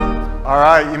All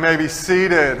right, you may be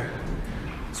seated.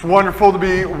 It's wonderful to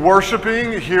be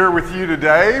worshiping here with you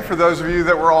today. For those of you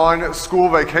that were on school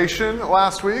vacation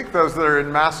last week, those that are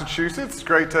in Massachusetts, it's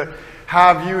great to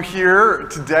have you here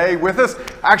today with us.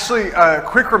 Actually, a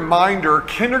quick reminder,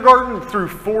 kindergarten through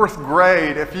fourth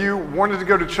grade, if you wanted to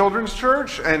go to Children's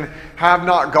Church and have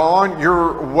not gone,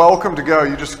 you're welcome to go.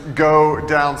 You just go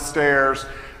downstairs.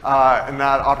 And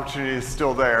that opportunity is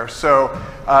still there. So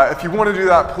if you want to do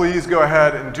that, please go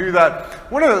ahead and do that. I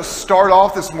want to start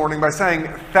off this morning by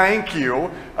saying thank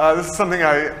you. This is something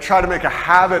I try to make a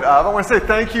habit of. I want to say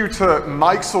thank you to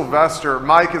Mike Sylvester.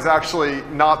 Mike is actually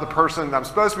not the person I'm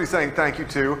supposed to be saying thank you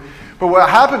to. But what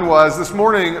happened was this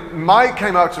morning, Mike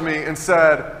came up to me and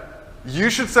said, you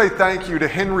should say thank you to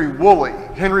Henry Woolley.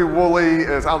 Henry Woolley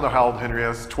is, I don't know how old Henry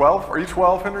is, 12? Are you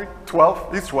 12, Henry?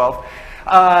 12? He's 12.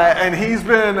 And he's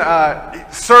been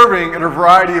serving in a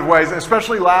variety of ways,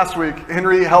 especially last week.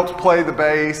 Henry helped play the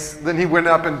bass, then he went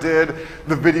up and did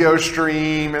the video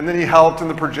stream, and then he helped in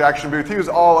the projection booth. He was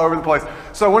all over the place.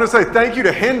 So I want to say thank you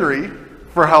to Henry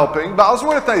for helping, but I also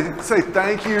want to say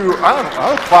thank you.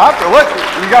 Clap. Look,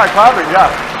 you got clapping,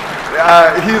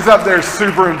 yeah. He's up there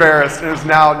super embarrassed and is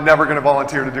now never going to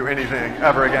volunteer to do anything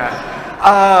ever again.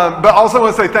 But also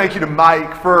want to say thank you to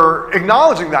Mike for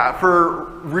acknowledging that,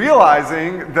 for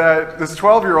realizing that this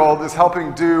 12-year-old is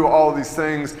helping do all of these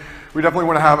things. We definitely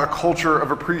want to have a culture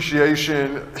of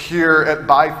appreciation here at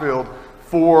Byfield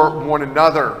for one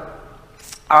another.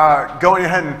 Going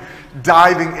ahead and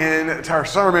diving into our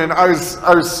sermon, I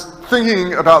was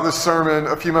thinking about this sermon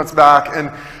a few months back,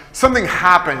 and something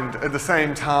happened at the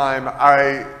same time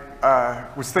I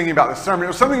was thinking about this sermon. It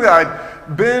was something that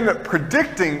I'd been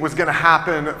predicting was going to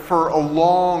happen for a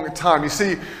long time. You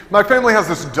see, my family has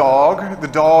this dog. The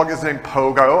dog is named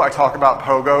Pogo. I talk about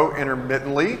Pogo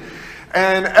intermittently.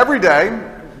 And every day,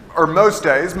 or most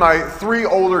days, my three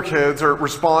older kids are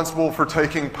responsible for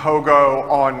taking Pogo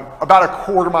on about a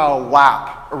quarter-mile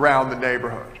lap around the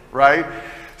neighborhood, right?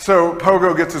 So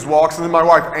Pogo gets his walks, and then my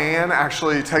wife Anne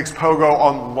actually takes Pogo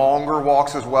on longer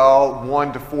walks as well,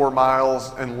 1 to 4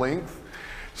 miles in length.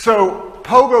 So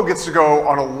Pogo gets to go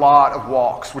on a lot of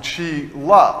walks, which he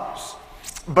loves.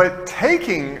 But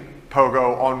taking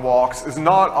Pogo on walks is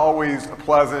not always a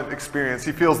pleasant experience.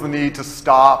 He feels the need to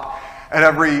stop at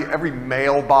every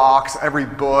mailbox, every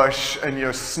bush,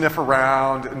 and sniff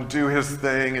around and do his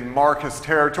thing and mark his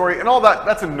territory, and all that.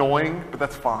 That's annoying, but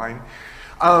that's fine.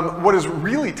 What is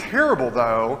really terrible,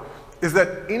 though, is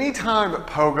that anytime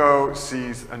Pogo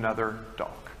sees another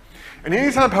dog, and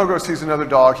anytime Pogo sees another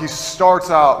dog, he starts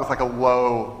out with like a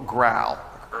low growl.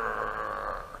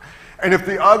 And if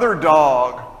the other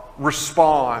dog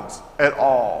responds at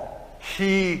all,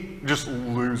 he just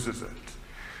loses it.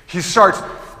 He starts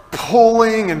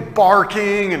pulling and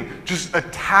barking and just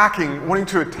attacking, wanting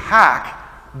to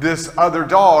attack this other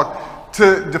dog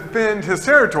to defend his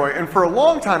territory. And for a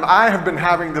long time, I have been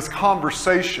having this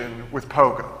conversation with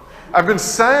Pogo. I've been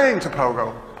saying to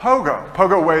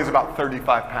Pogo weighs about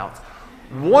 35 pounds.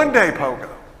 One day, Pogo,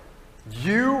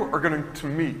 you are going to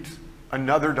meet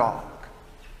another dog,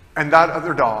 and that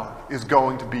other dog is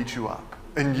going to beat you up,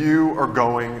 and you are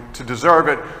going to deserve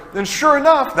it. And sure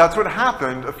enough, that's what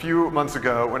happened a few months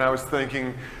ago when I was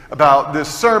thinking about this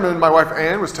sermon. My wife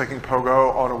Anne was taking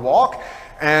Pogo on a walk,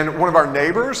 and one of our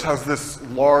neighbors has this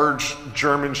large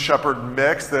German Shepherd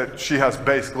mix that she has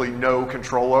basically no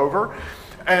control over.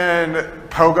 And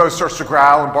Pogo starts to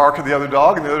growl and bark at the other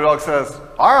dog, and the other dog says,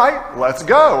 all right, let's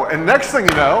go. And next thing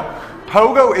you know,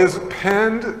 Pogo is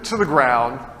pinned to the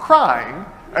ground, crying,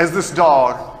 as this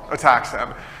dog attacks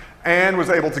him. Anne was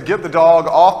able to get the dog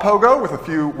off Pogo with a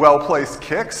few well-placed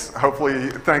kicks.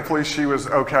 Thankfully, she was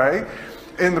okay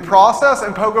in the process,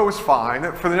 and Pogo was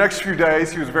fine. For the next few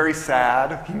days, he was very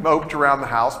sad. He moped around the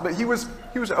house, but he was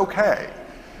okay.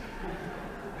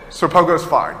 So Pogo's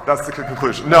fine. That's the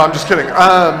conclusion. No, I'm just kidding.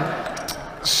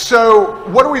 So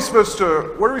what are we supposed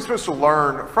to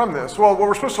learn from this? Well, what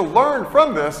we're supposed to learn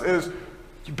from this is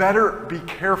you better be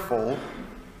careful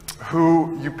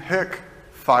who you pick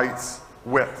fights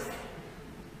with.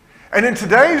 And in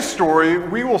today's story,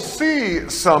 we will see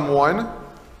someone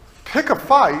pick a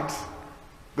fight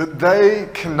that they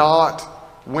cannot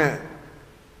win.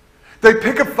 They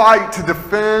pick a fight to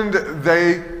defend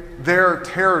their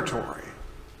territory.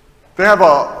 They have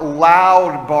a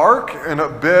loud bark and a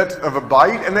bit of a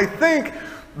bite, and they think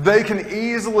they can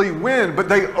easily win, but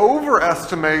they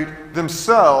overestimate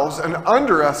themselves and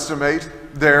underestimate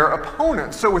their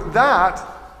opponent. So with that,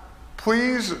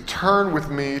 please turn with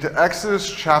me to Exodus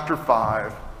chapter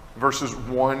 5, verses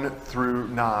 1 through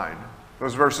 9.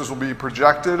 Those verses will be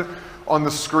projected on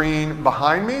the screen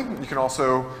behind me. You can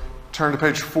also turn to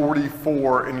page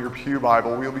 44 in your Pew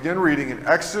Bible. We'll begin reading in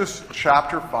Exodus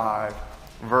chapter 5,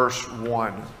 verse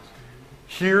 1.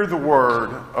 Hear the word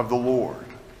of the Lord.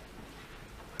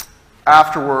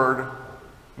 Afterward,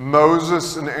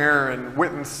 Moses and Aaron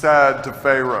went and said to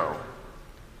Pharaoh,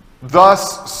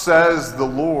 "Thus says the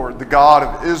Lord, the God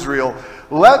of Israel,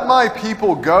 let my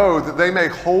people go that they may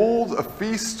hold a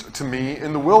feast to me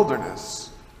in the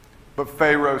wilderness." But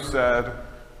Pharaoh said,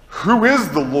 "Who is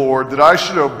the Lord that I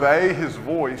should obey his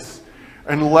voice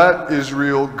and let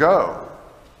Israel go?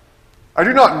 I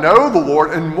do not know the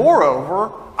Lord, and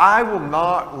moreover, I will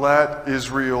not let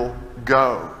Israel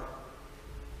go."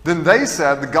 Then they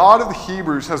said, "The God of the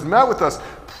Hebrews has met with us.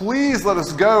 Please let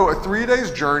us go a 3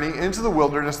 days' journey into the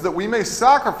wilderness that we may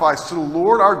sacrifice to the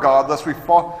Lord our God, lest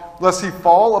he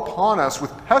fall upon us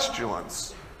with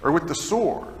pestilence or with the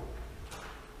sword."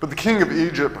 But the king of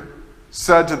Egypt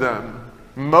said to them,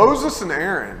 "Moses and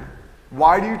Aaron,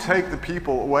 why do you take the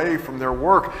people away from their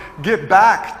work? Get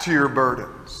back to your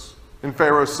burdens." And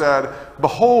Pharaoh said,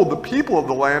 "Behold, the people of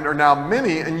the land are now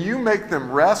many, and you make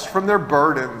them rest from their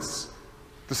burdens."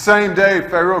 The same day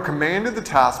Pharaoh commanded the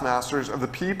taskmasters of the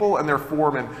people and their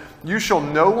foremen, "You shall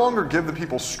no longer give the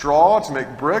people straw to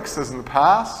make bricks as in the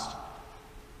past.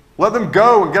 Let them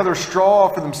go and gather straw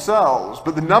for themselves,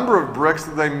 but the number of bricks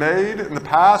that they made in the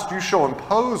past you shall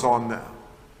impose on them.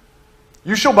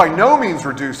 You shall by no means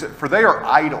reduce it, for they are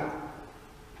idle."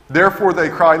 Therefore they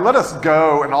cried, "Let us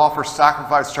go and offer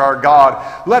sacrifice to our God.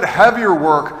 Let heavier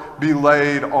work be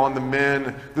laid on the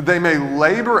men, that they may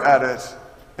labor at it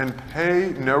and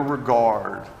pay no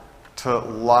regard to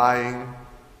lying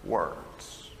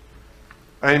words."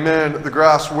 Amen. The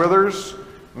grass withers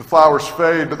and the flowers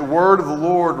fade, but the word of the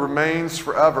Lord remains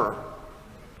forever.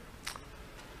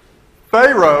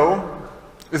 Pharaoh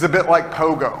is a bit like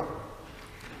Pogo.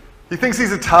 He thinks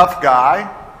he's a tough guy.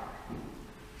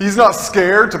 He's not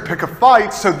scared to pick a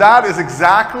fight, so that is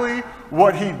exactly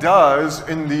what he does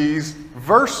in these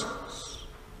verses.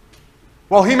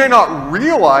 While he may not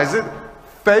realize it,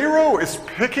 Pharaoh is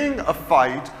picking a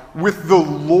fight with the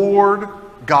Lord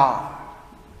God.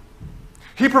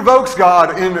 He provokes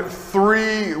God in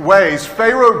 3 ways.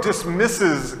 Pharaoh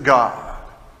dismisses God.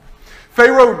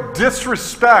 Pharaoh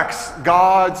disrespects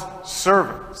God's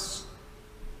servants.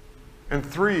 And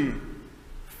 3,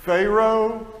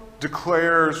 Pharaoh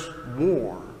declares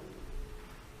war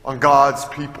on God's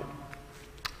people.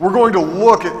 We're going to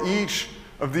look at each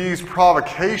of these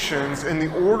provocations in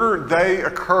the order they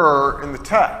occur in the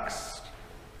text.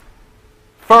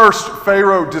 First,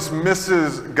 Pharaoh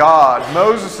dismisses God.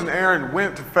 Moses and Aaron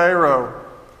went to Pharaoh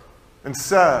and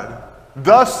said,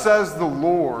 "Thus says the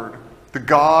Lord, the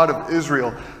God of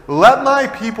Israel, let my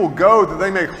people go that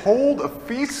they may hold a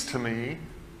feast to me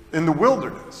in the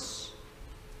wilderness."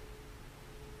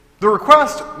 The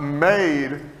request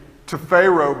made to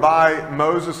Pharaoh by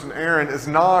Moses and Aaron is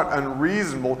not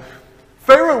unreasonable.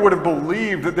 Pharaoh would have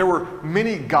believed that there were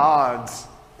many gods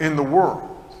in the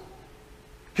world.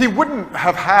 He wouldn't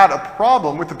have had a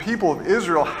problem with the people of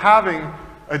Israel having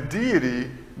a deity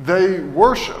they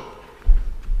worship.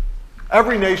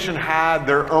 Every nation had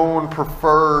their own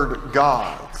preferred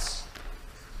gods.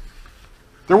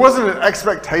 There wasn't an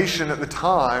expectation at the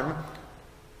time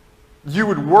you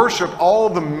would worship all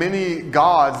the many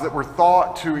gods that were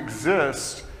thought to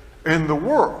exist in the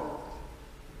world.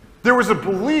 There was a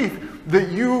belief that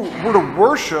you were to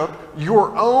worship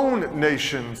your own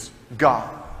nation's God.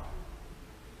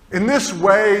 In this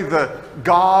way, the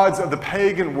gods of the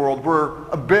pagan world were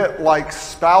a bit like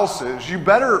spouses. You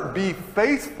better be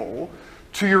faithful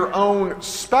to your own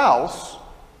spouse.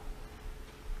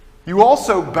 You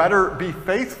also better be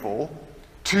faithful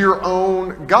to your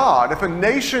own God. If a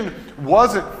nation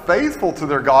wasn't faithful to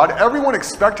their God, everyone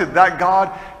expected that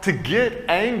God to get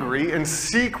angry and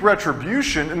seek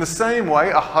retribution in the same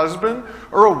way a husband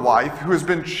or a wife who has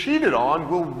been cheated on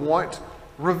will want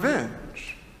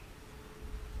revenge.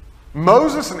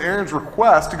 Moses and Aaron's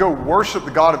request to go worship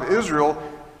the God of Israel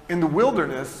in the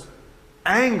wilderness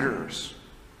angers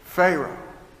Pharaoh.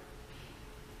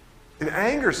 It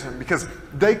angers him because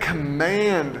they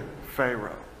command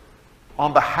Pharaoh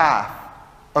on behalf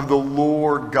of the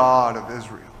Lord God of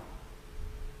Israel.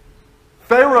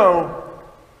 Pharaoh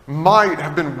might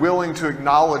have been willing to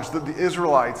acknowledge that the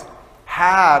Israelites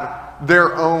had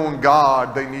their own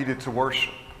God they needed to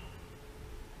worship.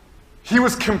 He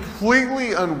was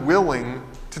completely unwilling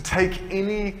to take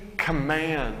any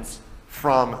commands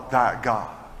from that God.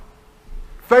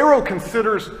 Pharaoh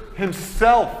considers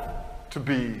himself to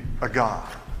be a god.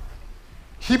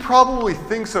 He probably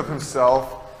thinks of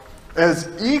himself as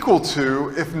equal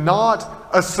to, if not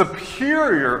a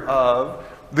superior of,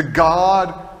 the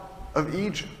God of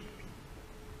Egypt.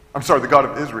 I'm sorry, the God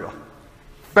of Israel.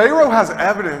 Pharaoh has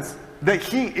evidence that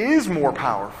he is more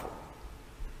powerful.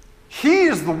 He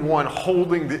is the one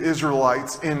holding the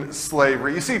Israelites in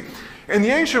slavery. You see, in the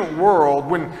ancient world,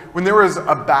 when there was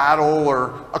a battle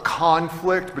or a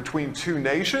conflict between two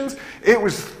nations, it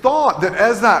was thought that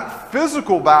as that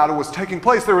physical battle was taking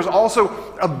place, there was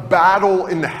also a battle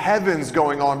in the heavens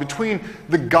going on between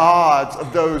the gods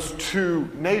of those two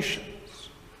nations.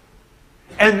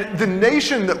 And the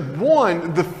nation that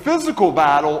won the physical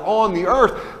battle on the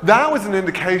earth, that was an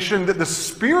indication that the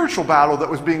spiritual battle that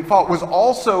was being fought was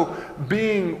also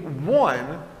being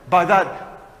won by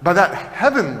that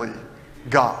heavenly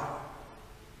God.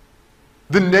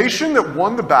 The nation that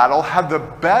won the battle had the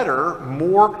better,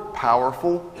 more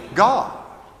powerful God.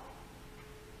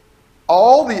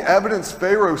 All the evidence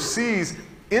Pharaoh sees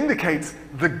indicates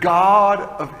the God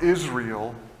of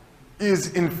Israel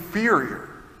is inferior.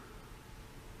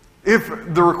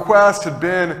 If the request had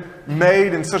been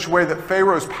made in such a way that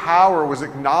Pharaoh's power was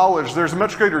acknowledged, there's a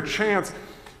much greater chance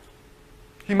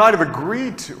he might have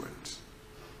agreed to it.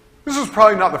 This was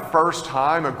probably not the first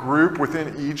time a group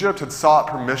within Egypt had sought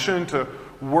permission to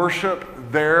worship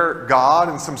their God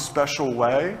in some special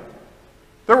way.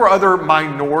 There were other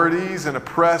minorities and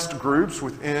oppressed groups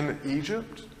within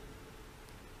Egypt.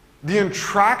 The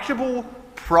intractable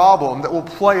problem that will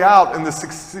play out in the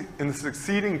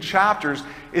succeeding chapters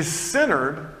is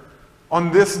centered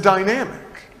on this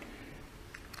dynamic.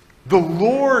 The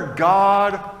Lord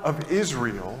God of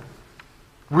Israel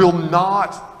will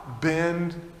not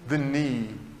bend the knee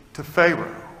to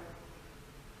Pharaoh.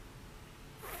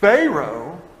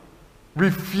 Pharaoh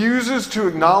refuses to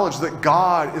acknowledge that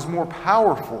God is more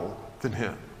powerful than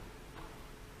him.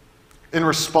 In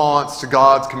response to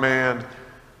God's command,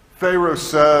 Pharaoh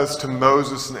says to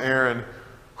Moses and Aaron,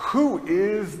 "Who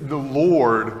is the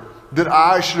Lord that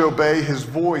I should obey his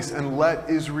voice and let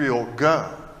Israel go?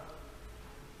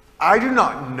 I do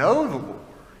not know the Lord.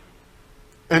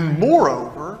 And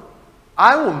moreover,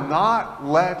 I will not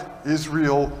let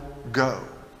Israel go."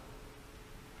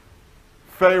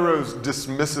 Pharaoh's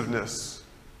dismissiveness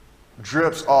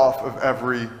drips off of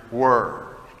every word.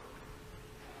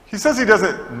 He says he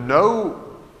doesn't know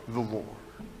the Lord.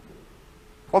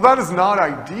 Well, that is not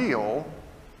ideal.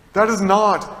 That is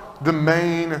not the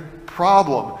main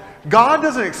problem. God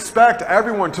doesn't expect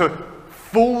everyone to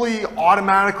fully,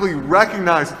 automatically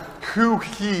recognize who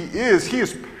he is. He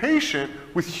is patient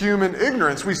with human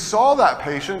ignorance. We saw that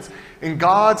patience in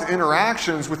God's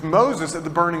interactions with Moses at the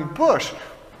burning bush.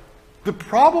 The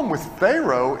problem with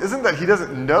Pharaoh isn't that he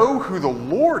doesn't know who the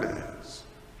Lord is.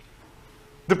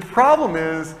 The problem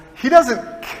is he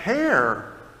doesn't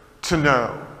care to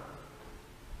know.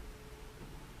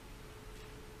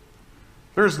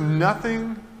 There's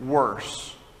nothing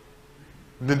worse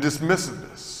than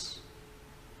dismissiveness.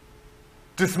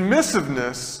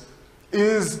 Dismissiveness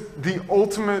is the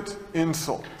ultimate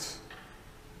insult.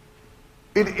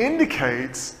 It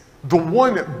indicates the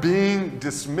one being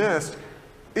dismissed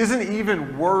isn't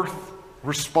even worth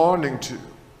responding to.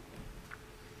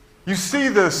 You see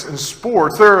this in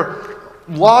sports. There are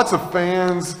lots of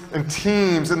fans and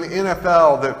teams in the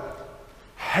NFL that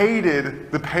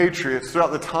hated the Patriots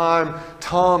throughout the time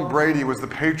Tom Brady was the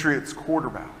Patriots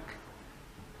quarterback.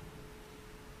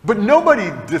 But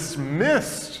nobody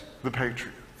dismissed the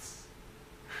Patriots.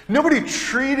 Nobody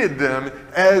treated them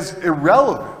as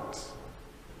irrelevant.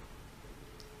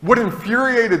 What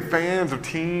infuriated fans of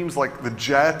teams like the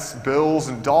Jets, Bills,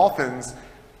 and Dolphins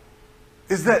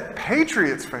is that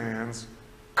Patriots fans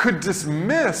could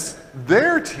dismiss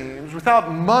their teams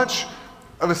without much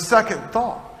of a second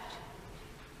thought.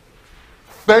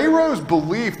 Pharaoh's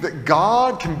belief that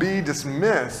God can be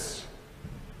dismissed,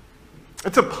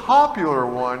 it's a popular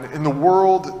one in the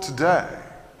world today.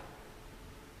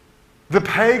 The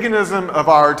paganism of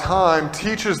our time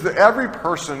teaches that every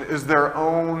person is their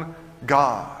own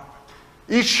God.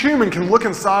 Each human can look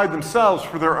inside themselves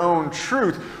for their own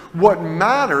truth. What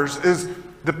matters is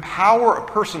the power a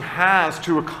person has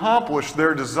to accomplish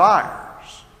their desires.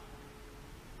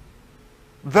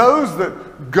 Those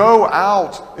that go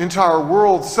out into our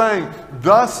world saying,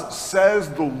 "Thus says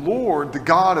the Lord, the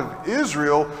God of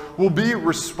Israel," will be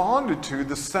responded to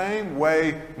the same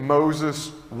way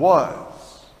Moses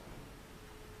was.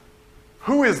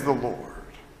 Who is the Lord,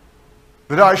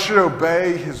 that I should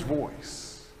obey his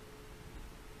voice?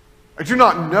 I do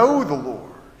not know the Lord.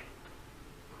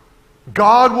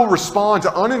 God will respond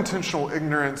to unintentional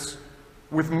ignorance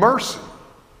with mercy.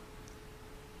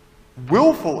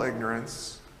 Willful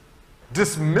ignorance,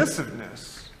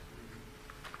 dismissiveness,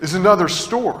 is another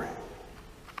story.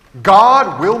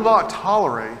 God will not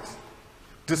tolerate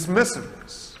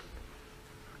dismissiveness.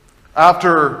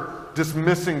 After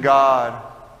dismissing God,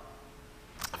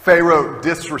 Pharaoh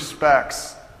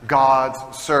disrespects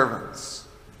God's servants.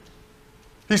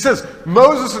 He says,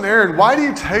 Moses and Aaron, why do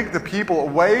you take the people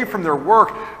away from their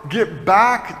work? Get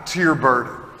back to your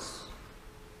burdens.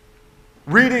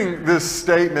 Reading this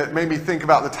statement made me think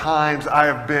about the times I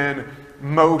have been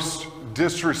most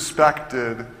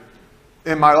disrespected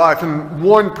in my life. And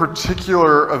one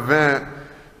particular event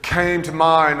came to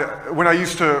mind when I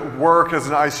used to work as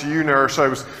an ICU nurse. I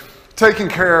was taking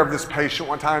care of this patient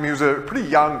one time. He was a pretty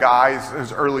young guy, in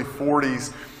his early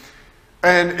 40s.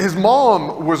 And his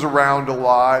mom was around a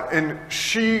lot, and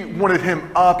she wanted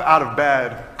him up out of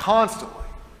bed constantly.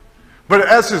 But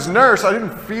as his nurse, I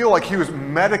didn't feel like he was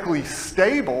medically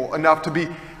stable enough to be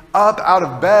up out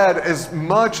of bed as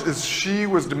much as she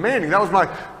was demanding. That was my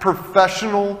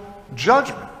professional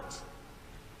judgment.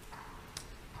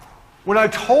 When I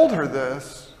told her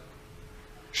this,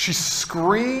 she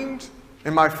screamed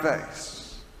in my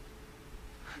face.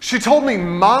 She told me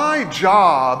my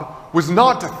job was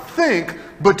not to think,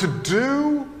 but to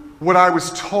do what I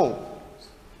was told.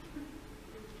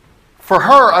 For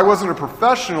her, I wasn't a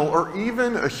professional or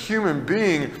even a human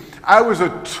being. I was a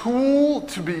tool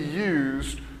to be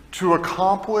used to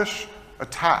accomplish a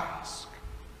task.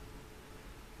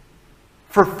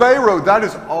 For Pharaoh, that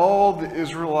is all the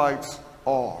Israelites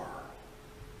are.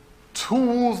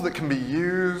 Tools that can be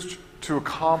used to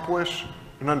accomplish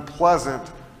an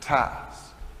unpleasant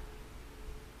task.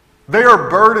 They are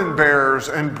burden bearers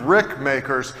and brick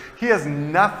makers. He has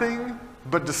nothing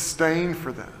but disdain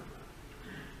for them.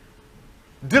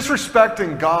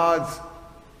 Disrespecting God's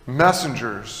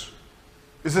messengers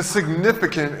is a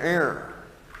significant error.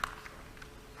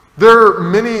 There are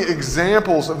many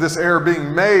examples of this error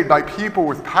being made by people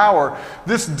with power.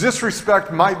 This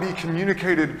disrespect might be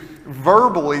communicated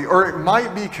verbally, or it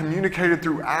might be communicated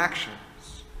through actions.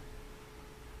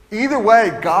 Either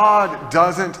way, God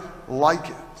doesn't like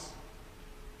it.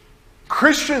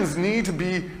 Christians need to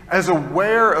be as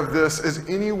aware of this as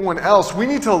anyone else. We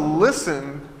need to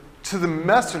listen to the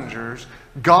messengers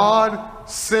God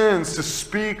sends to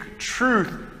speak truth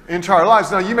into our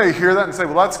lives. Now, you may hear that and say,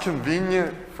 well, that's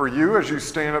convenient for you as you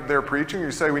stand up there preaching.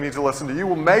 You say we need to listen to you.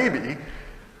 Well, maybe.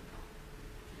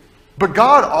 But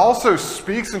God also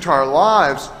speaks into our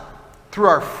lives through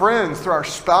our friends, through our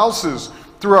spouses,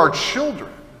 through our children.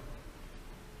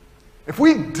 If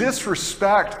we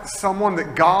disrespect someone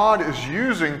that God is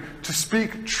using to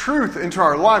speak truth into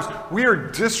our lives, we are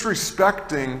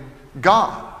disrespecting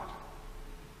God.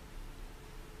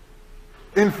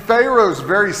 In Pharaoh's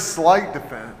very slight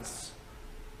defense,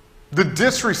 the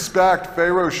disrespect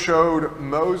Pharaoh showed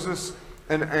Moses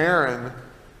and Aaron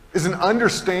is an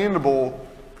understandable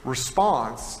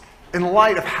response in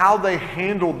light of how they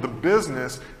handled the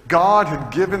business God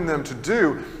had given them to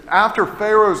do. After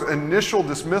Pharaoh's initial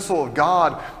dismissal of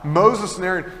God, Moses and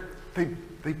Aaron,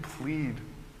 they plead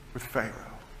with Pharaoh.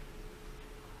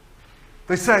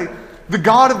 They say, the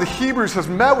God of the Hebrews has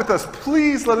met with us.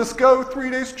 Please let us go 3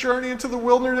 days' journey into the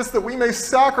wilderness that we may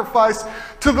sacrifice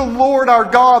to the Lord our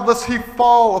God, lest he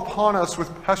fall upon us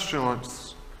with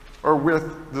pestilence or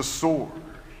with the sword.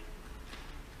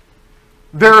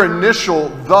 Their initial,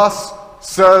 thus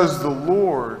says the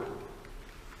Lord,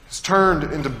 is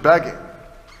turned into begging.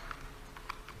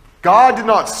 God did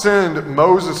not send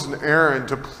Moses and Aaron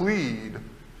to plead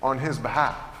on his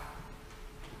behalf.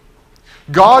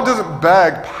 God doesn't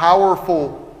beg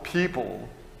powerful people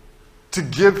to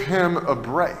give him a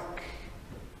break.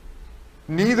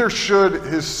 Neither should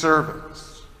his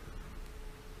servants.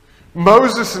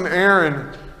 Moses and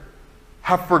Aaron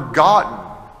have forgotten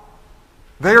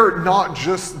they are not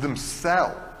just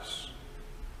themselves.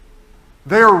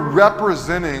 They are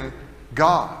representing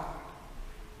God.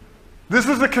 This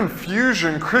is a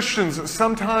confusion Christians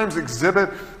sometimes exhibit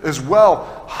as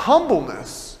well.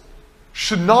 Humbleness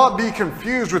should not be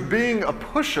confused with being a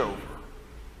pushover.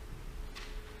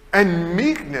 And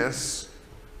meekness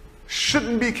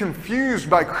shouldn't be confused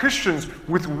by Christians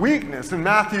with weakness. In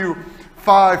Matthew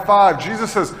 5:5,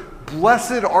 Jesus says,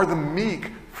 "Blessed are the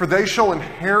meek, for they shall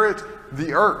inherit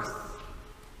the earth."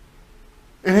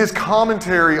 In his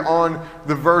commentary on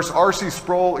the verse, R.C.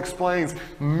 Sproul explains,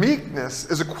 meekness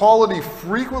is a quality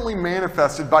frequently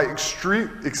manifested by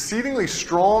exceedingly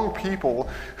strong people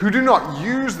who do not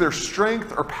use their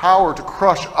strength or power to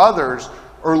crush others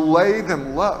or lay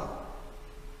them low.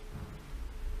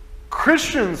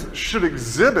 Christians should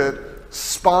exhibit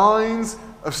spines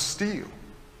of steel.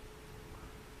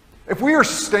 If we are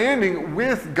standing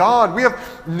with God, we have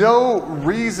no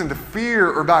reason to fear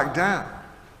or back down.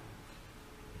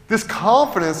 This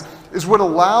confidence is what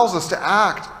allows us to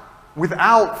act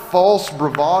without false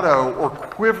bravado or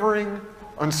quivering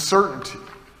uncertainty.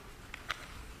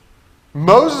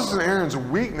 Moses and Aaron's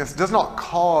weakness does not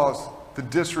cause the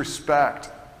disrespect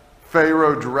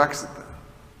Pharaoh directs at them.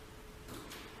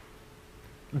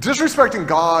 Disrespecting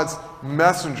God's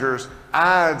messengers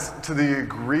adds to the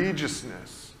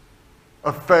egregiousness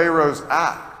of Pharaoh's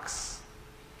acts.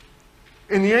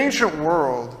 In the ancient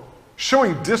world,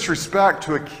 showing disrespect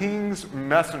to a king's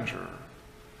messenger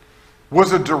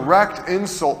was a direct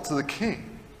insult to the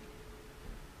king.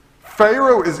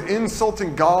 Pharaoh is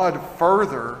insulting God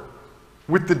further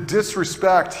with the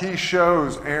disrespect he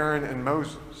shows Aaron and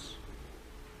Moses.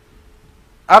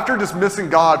 After dismissing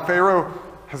God, Pharaoh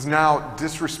has now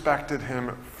disrespected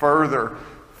him further.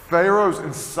 Pharaoh's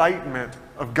incitement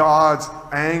of God's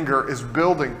anger is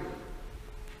building.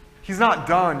 He's not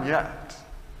done yet.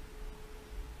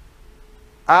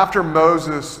 After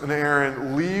Moses and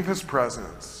Aaron leave his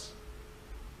presence,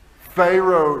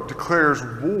 Pharaoh declares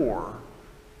war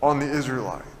on the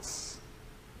Israelites.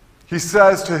 He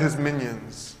says to his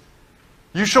minions,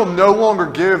 "You shall no longer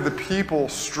give the people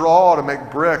straw to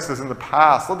make bricks as in the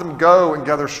past. Let them go and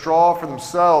gather straw for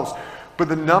themselves. But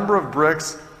the number of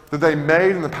bricks that they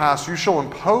made in the past you shall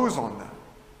impose on them.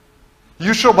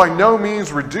 You shall by no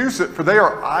means reduce it, for they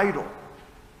are idle."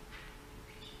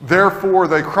 Therefore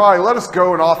they cry, "Let us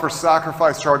go and offer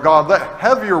sacrifice to our God. Let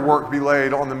heavier work be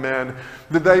laid on the men,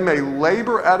 that they may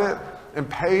labor at it and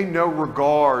pay no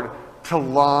regard to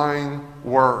lying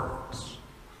words."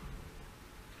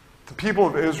 The people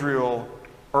of Israel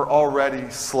are already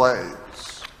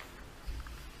slaves.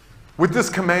 With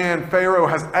this command, Pharaoh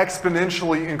has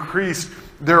exponentially increased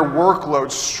their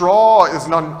workload. Straw is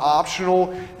not an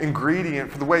optional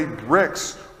ingredient for the way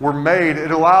bricks were made. It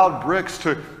allowed bricks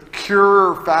to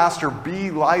cure faster,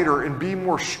 be lighter, and be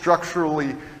more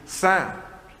structurally sound.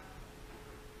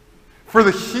 For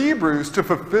the Hebrews to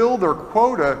fulfill their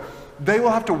quota, they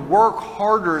will have to work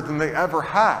harder than they ever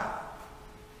have.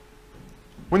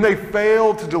 When they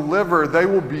fail to deliver, they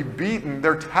will be beaten.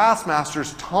 Their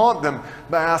taskmasters taunt them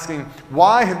by asking,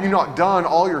 "Why have you not done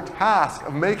all your task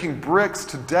of making bricks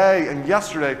today and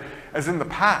yesterday as in the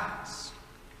past?"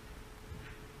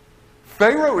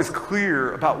 Pharaoh is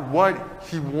clear about what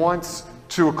he wants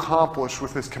to accomplish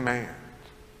with his command.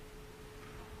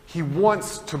 He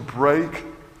wants to break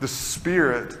the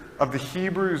spirit of the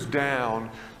Hebrews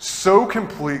down so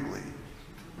completely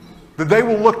that they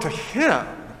will look to him,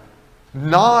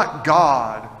 not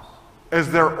God, as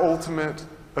their ultimate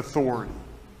authority.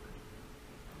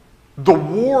 The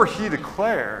war he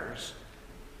declares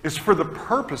is for the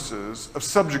purposes of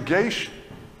subjugation.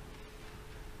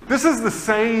 This is the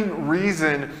same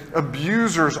reason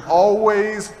abusers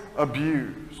always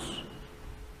abuse.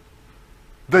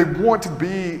 They want to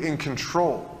be in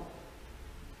control.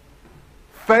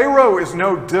 Pharaoh is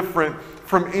no different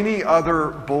from any other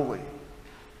bully.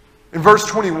 In verse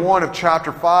 21 of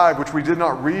chapter 5, which we did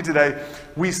not read today,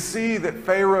 we see that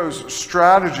Pharaoh's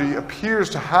strategy appears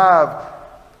to have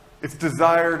its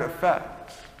desired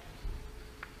effect.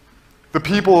 The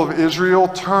people of Israel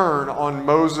turn on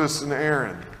Moses and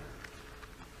Aaron.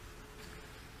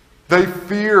 They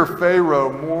fear Pharaoh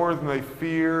more than they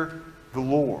fear the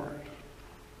Lord.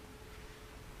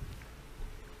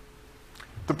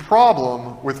 The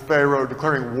problem with Pharaoh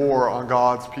declaring war on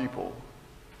God's people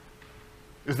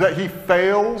is that he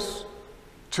fails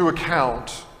to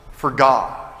account for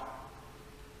God.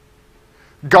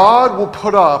 God will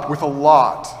put up with a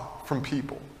lot from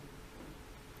people.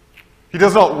 He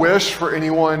does not wish for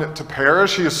anyone to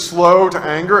perish. He is slow to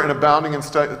anger and abounding in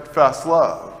steadfast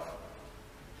love.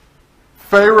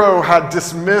 Pharaoh had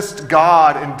dismissed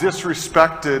God and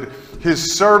disrespected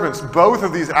his servants. Both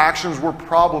of these actions were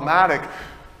problematic,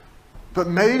 but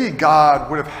maybe God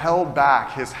would have held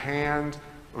back his hand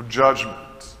of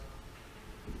judgment,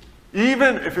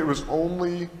 even if it was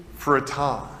only for a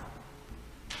time.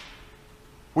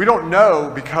 We don't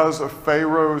know because of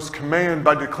Pharaoh's command.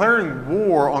 By declaring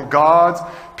war on God's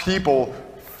people,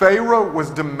 Pharaoh was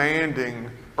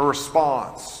demanding a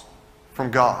response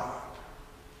from God.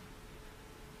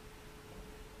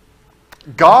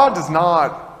 God does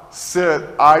not sit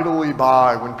idly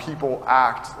by when people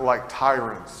act like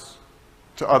tyrants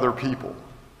to other people.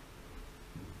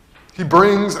 He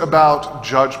brings about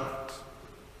judgment.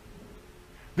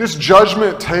 This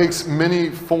judgment takes many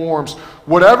forms.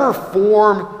 Whatever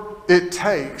form it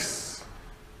takes,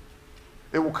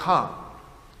 it will come.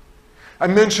 I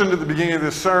mentioned at the beginning of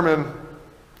this sermon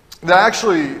that I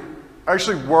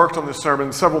actually worked on this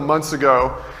sermon several months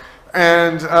ago,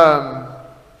 and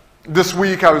This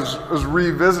week I was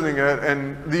revisiting it,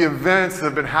 and the events that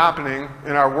have been happening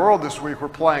in our world this week were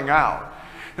playing out.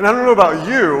 And I don't know about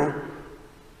you,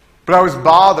 but I was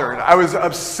bothered. I was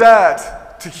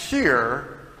upset to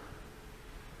hear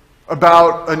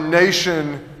about a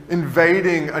nation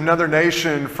invading another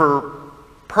nation for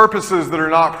purposes that are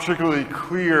not particularly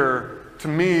clear to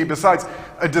me, besides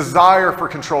a desire for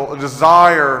control, a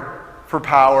desire for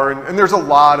power. And there's a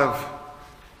lot of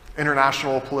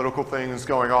international political things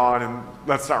going on, and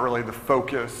that's not really the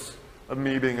focus of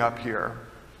me being up here.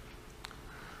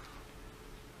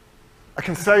 I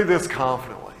can say this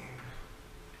confidently: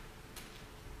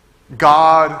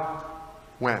 God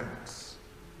wins.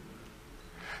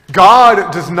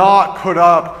 God does not put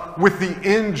up with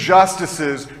the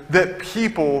injustices that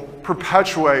people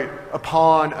perpetuate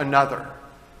upon another.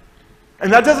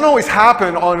 And that doesn't always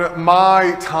happen on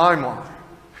my timeline.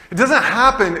 It doesn't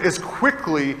happen as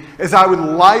quickly as I would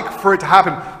like for it to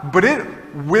happen, but it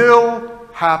will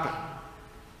happen.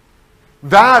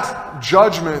 That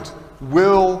judgment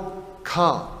will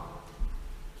come.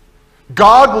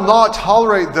 God will not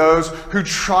tolerate those who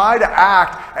try to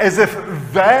act as if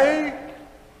they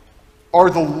are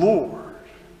the Lord.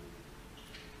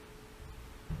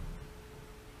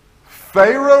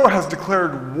 Pharaoh has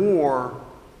declared war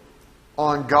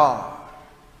on God.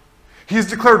 He's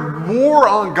declared war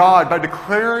on God by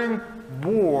declaring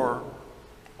war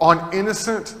on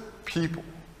innocent people.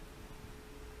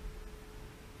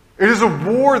 It is a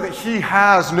war that he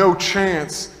has no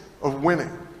chance of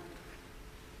winning.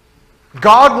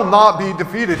 God will not be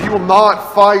defeated. He will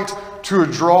not fight to a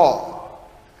draw.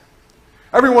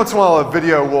 Every once in a while a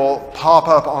video will pop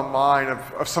up online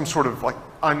of some sort of like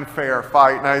unfair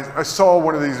fight. And I saw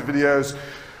one of these videos.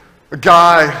 A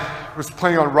guy was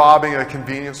planning on robbing a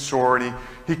convenience store, and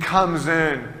he comes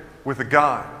in with a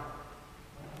gun.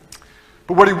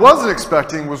 But what he wasn't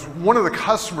expecting was one of the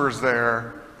customers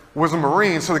there was a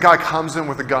Marine, so the guy comes in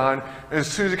with a gun, and as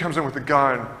soon as he comes in with a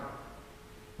gun,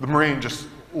 the Marine just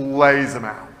lays him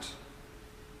out.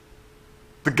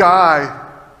 The guy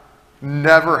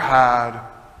never had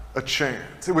a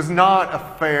chance. It was not a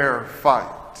fair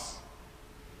fight.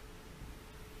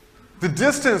 The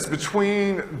distance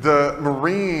between the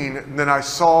Marine that I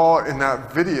saw in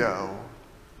that video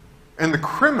and the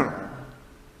criminal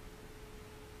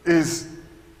is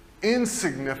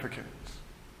insignificant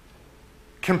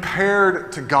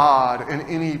compared to God and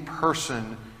any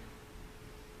person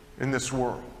in this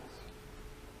world.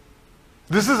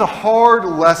 This is a hard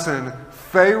lesson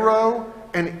Pharaoh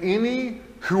and any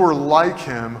who are like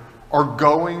him are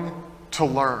going to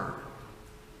learn.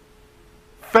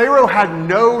 Pharaoh had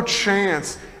no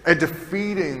chance at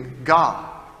defeating God.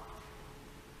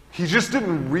 He just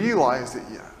didn't realize it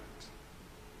yet.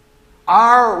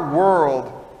 Our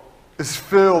world is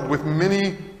filled with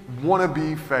many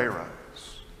wannabe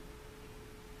pharaohs.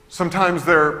 Sometimes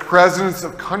they're presidents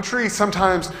of countries,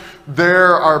 sometimes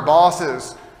they're our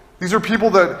bosses. These are people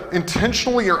that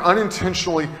intentionally or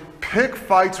unintentionally pick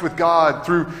fights with God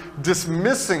through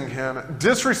dismissing him,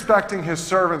 disrespecting his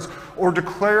servants, or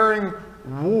declaring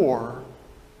war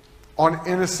on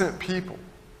innocent people.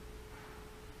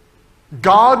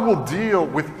 God will deal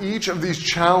with each of these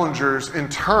challengers in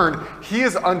turn. He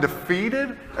is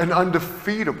undefeated and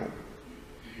undefeatable.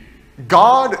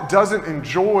 God doesn't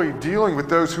enjoy dealing with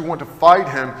those who want to fight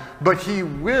him, but he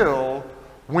will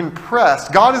when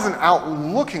pressed. God isn't out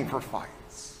looking for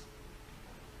fights,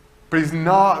 but he's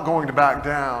not going to back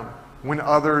down when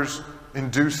others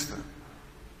induce them.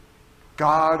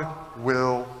 God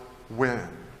will win.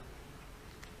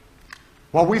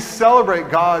 While we celebrate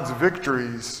God's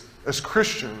victories as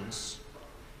Christians,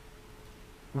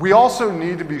 we also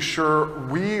need to be sure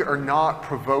we are not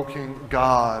provoking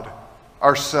God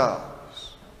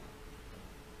ourselves.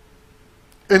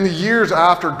 In the years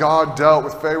after God dealt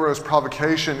with Pharaoh's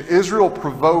provocation, Israel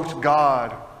provoked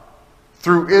God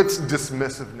through its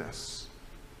dismissiveness,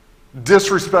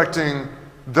 disrespecting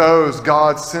those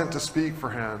God sent to speak for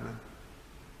him,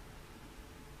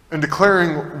 and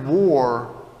declaring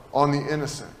war on the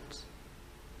innocent.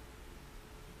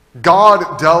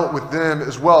 God dealt with them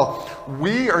as well.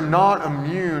 We are not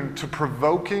immune to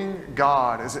provoking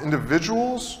God as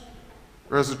individuals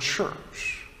or as a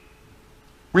church.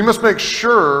 We must make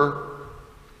sure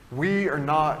we are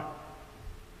not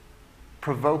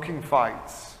provoking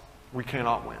fights we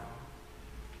cannot win.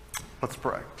 Let's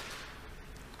pray.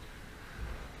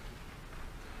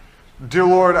 Dear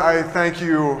Lord, I thank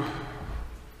you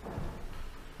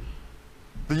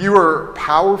that you are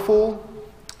powerful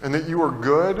and that you are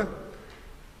good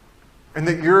and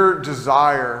that your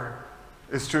desire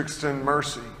is to extend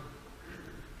mercy.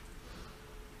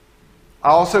 I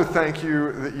also thank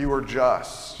you that you are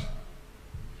just.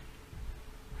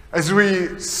 As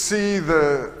we see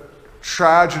the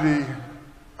tragedy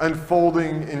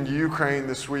unfolding in Ukraine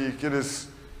this week, it's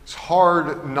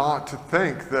hard not to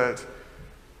think that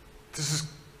this is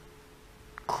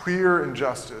clear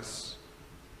injustice,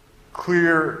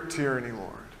 clear tyranny,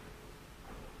 Lord.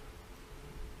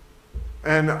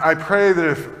 And I pray that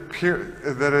if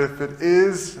it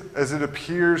is as it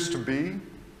appears to be,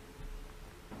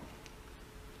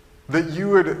 that you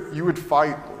would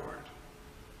fight, Lord.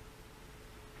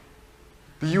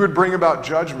 That you would bring about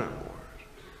judgment, Lord.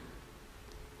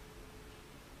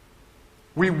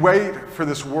 We wait for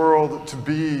this world to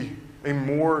be a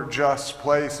more just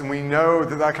place, and we know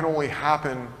that that can only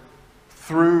happen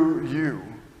through you,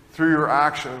 through your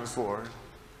actions, Lord.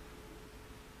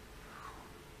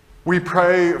 We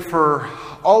pray for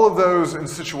all of those in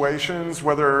situations,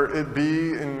 whether it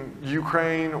be in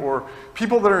Ukraine or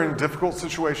people that are in difficult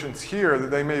situations here, that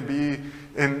they may be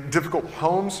in difficult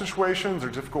home situations or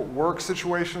difficult work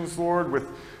situations, Lord, with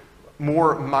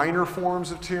more minor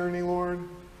forms of tyranny, Lord.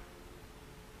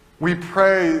 We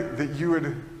pray that you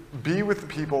would be with the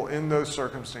people in those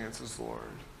circumstances, Lord,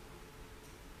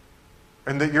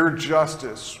 and that your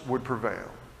justice would prevail.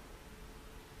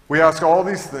 We ask all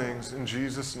these things in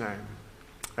Jesus' name.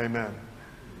 Amen.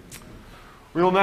 We will now